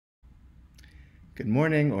good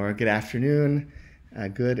morning or good afternoon,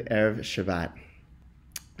 good Erev Shabbat.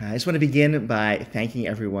 I just want to begin by thanking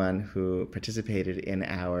everyone who participated in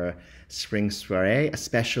our spring soiree,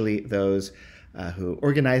 especially those who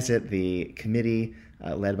organized it, the committee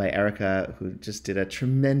led by Erica, who just did a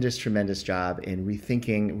tremendous job in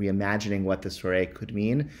rethinking, reimagining what the soiree could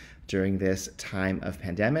mean during this time of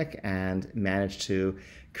pandemic, and managed to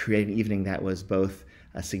create an evening that was both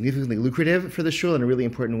significantly lucrative for the shul in a really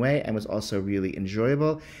important way, and was also really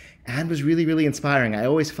enjoyable, and was really inspiring. I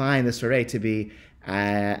always find the soiree to be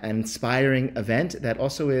an inspiring event that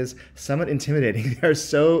also is somewhat intimidating. There are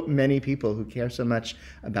so many people who care so much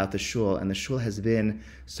about the shul, and the shul has been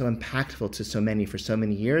so impactful to so many for so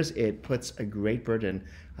many years. It puts a great burden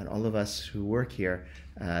on all of us who work here,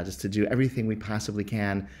 just to do everything we possibly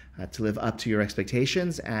can to live up to your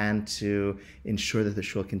expectations and to ensure that the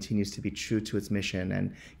shul continues to be true to its mission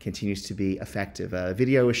and continues to be effective. A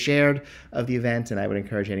video was shared of the event, and I would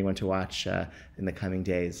encourage anyone to watch in the coming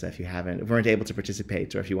days if you weren't able to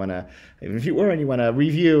participate, or if you want to, even if you were and you want to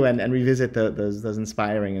review and revisit those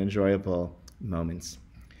inspiring and enjoyable moments.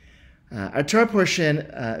 Our Torah portion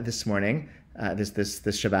this morning, this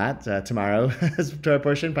Shabbat, tomorrow's Torah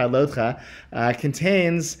portion, Beha'alotcha,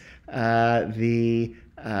 contains the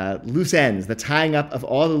loose ends, the tying up of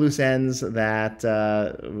all the loose ends that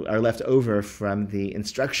are left over from the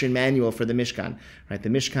instruction manual for the Mishkan. Right, the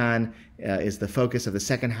Mishkan is the focus of the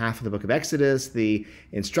second half of the book of Exodus. The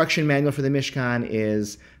instruction manual for the Mishkan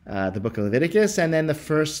is the book of Leviticus, and then the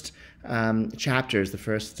first chapters, the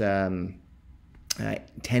first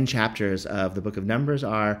 10 chapters of the book of Numbers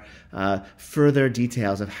are further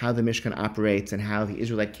details of how the Mishkan operates and how the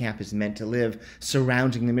Israelite camp is meant to live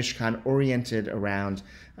surrounding the Mishkan, oriented around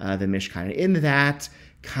the Mishkan. And in that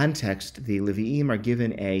context, the Levi'im are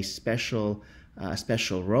given a special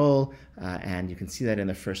role, and you can see that in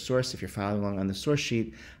the first source if you're following along on the source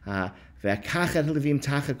sheet. God takes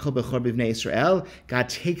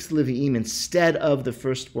the Levi'im instead of the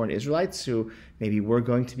firstborn Israelites, who maybe were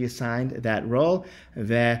going to be assigned that role.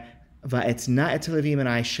 And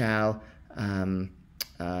I shall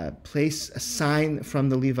place a sign from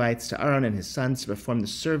the Levites to Aaron and his sons to perform the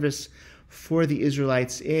service for the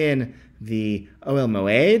Israelites in the Ohel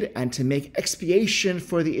Moed, and to make expiation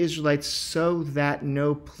for the Israelites so that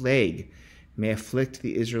no plague may afflict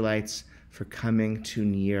the Israelites for coming too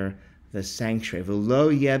near the sanctuary.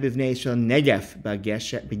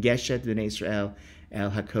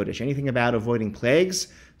 Anything about avoiding plagues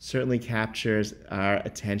certainly captures our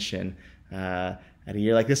attention at a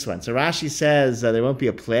year like this one. So Rashi says there won't be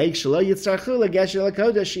a plague. Okay,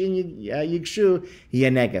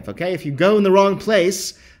 if you go in the wrong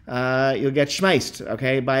place, you'll get shmeiced,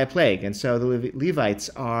 okay, by a plague. And so the Levites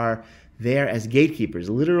are there as gatekeepers,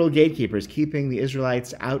 literal gatekeepers, keeping the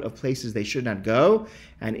Israelites out of places they should not go.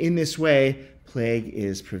 And in this way, plague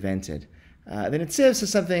is prevented. Then it says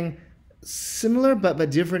something similar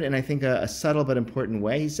but different, and I think a subtle but important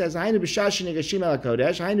way. He says, "Hainu b'shat shenigashim al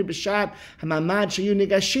hakodesh, hainu b'shat hamamad sheyu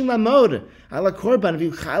nigashim lamod al hakorban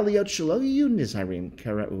v'yuchal liyot shelo yiyu nizharim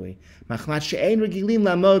karaui machmat she'ein regilim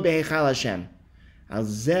lamod beheichal Hashem al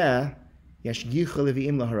zeh yashgichu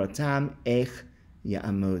leviim laharotam eich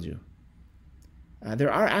ya'amodu."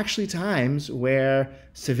 There are actually times where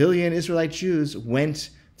civilian Israelite Jews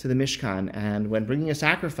went to the Mishkan, and when bringing a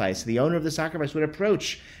sacrifice, the owner of the sacrifice would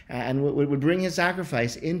approach and would bring his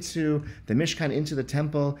sacrifice into the Mishkan, into the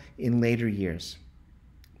temple in later years.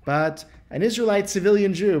 But an Israelite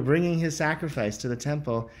civilian Jew bringing his sacrifice to the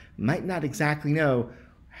temple might not exactly know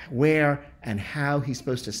where and how he's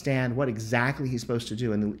supposed to stand, what exactly he's supposed to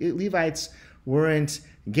do. And the Levites weren't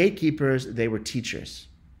gatekeepers, they were teachers.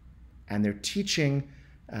 And their teaching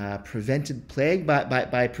prevented plague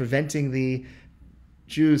by preventing the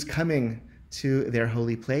Jews coming to their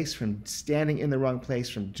holy place from standing in the wrong place,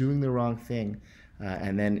 from doing the wrong thing,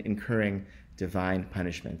 and then incurring divine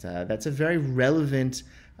punishment. That's a very relevant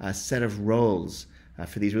set of roles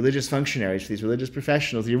for these religious functionaries, for these religious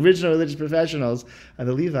professionals, the original religious professionals of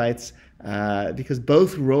the Levites, because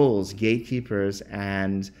both roles, gatekeepers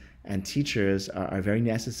and teachers, are very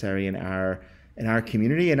necessary in our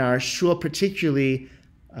community, in our shul, particularly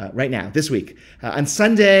right now, this week. On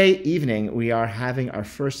Sunday evening, we are having our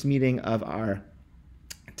first meeting of our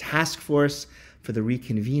task force for the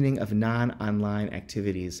reconvening of non-online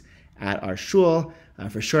activities at our shul.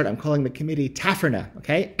 For short, I'm calling the committee Taferna,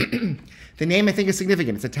 okay? The name, I think, is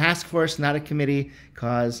significant. It's a task force, not a committee,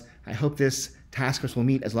 because I hope this task force will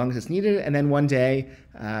meet as long as it's needed, and then one day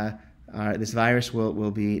this virus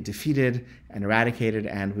will be defeated and eradicated,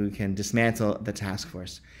 and we can dismantle the task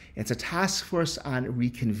force. It's a task force on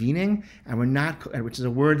reconvening, and we're not, which is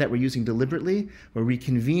a word that we're using deliberately. We're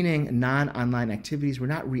reconvening non-online activities. We're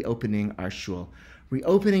not reopening our shul.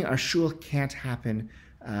 Reopening our shul can't happen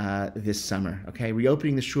this summer, okay?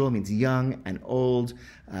 Reopening the shul means young and old,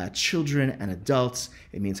 children and adults.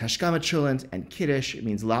 It means hashkama chulent and kiddush. It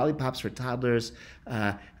means lollipops for toddlers,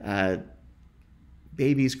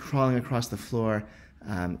 babies crawling across the floor,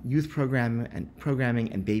 youth programming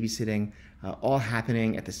and babysitting, all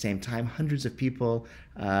happening at the same time. Hundreds of people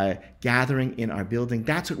gathering in our building.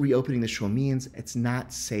 That's what reopening the shul means. It's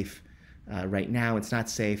not safe. Right now, it's not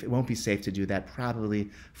safe. It won't be safe to do that probably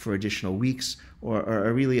for additional weeks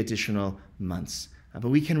or really additional months. But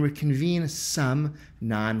we can reconvene some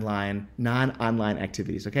non-online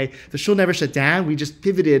activities, okay? The shul never shut down. We just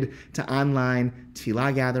pivoted to online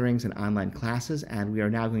tefillah gatherings and online classes, and we are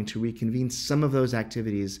now going to reconvene some of those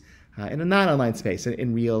activities in a non-online space,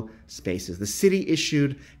 in real spaces. The city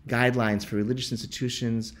issued guidelines for religious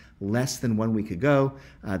institutions less than 1 week ago.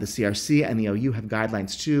 The CRC and the OU have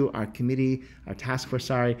guidelines too. Our task force,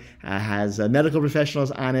 has medical professionals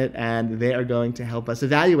on it, and they are going to help us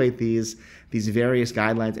evaluate these various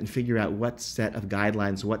guidelines and figure out what set of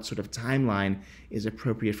guidelines, what sort of timeline is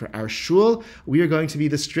appropriate for our shul. We are going to be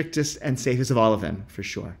the strictest and safest of all of them, for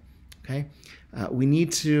sure. Okay? We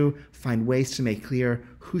need to find ways to make clear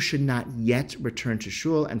who should not yet return to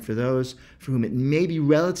shul, and for those for whom it may be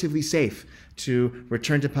relatively safe to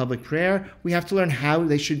return to public prayer, we have to learn how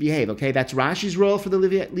they should behave. Okay, that's Rashi's role for the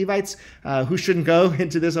Levites, who shouldn't go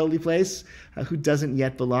into this holy place, who doesn't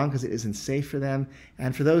yet belong because it isn't safe for them,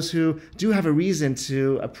 and for those who do have a reason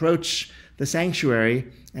to approach the sanctuary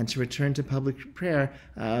and to return to public prayer,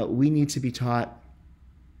 we need to be taught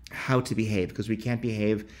how to behave, because we can't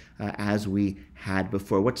behave as we had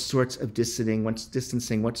before. What sorts of distancing,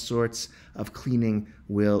 what sorts of cleaning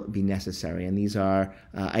will be necessary? And these are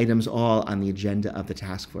items all on the agenda of the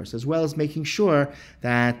task force, as well as making sure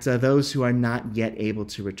that those who are not yet able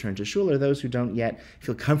to return to shul, or those who don't yet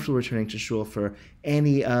feel comfortable returning to shul for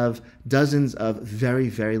any of dozens of very,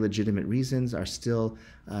 very legitimate reasons, are still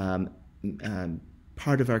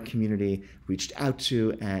part of our community, reached out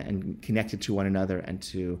to and connected to one another and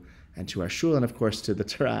to our shul, and of course to the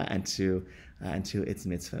Torah and to its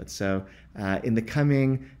mitzvot. So in the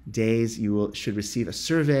coming days, you should receive a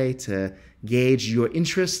survey to gauge your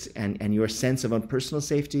interest and your sense of own personal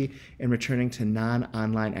safety in returning to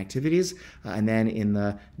non-online activities. And then in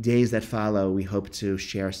the days that follow, we hope to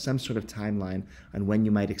share some sort of timeline on when you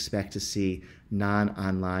might expect to see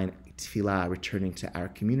non-online tefillah returning to our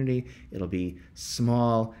community. It'll be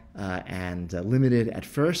small and limited at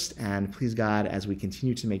first, and please God, as we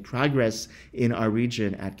continue to make progress in our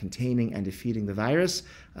region at containing and defeating the virus,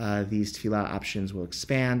 these tefillah options will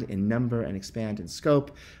expand in number and expand in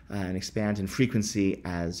scope and expand in frequency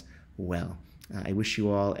as well. I wish you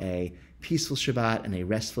all a peaceful Shabbat and a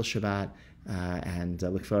restful Shabbat, and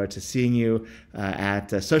look forward to seeing you at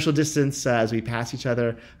social distance as we pass each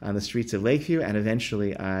other on the streets of Lakeview, and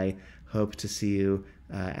eventually I hope to see you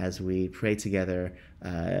as we pray together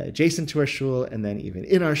adjacent to our shul, and then even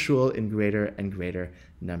in our shul in greater and greater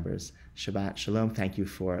numbers. Shabbat Shalom. Thank you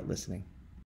for listening.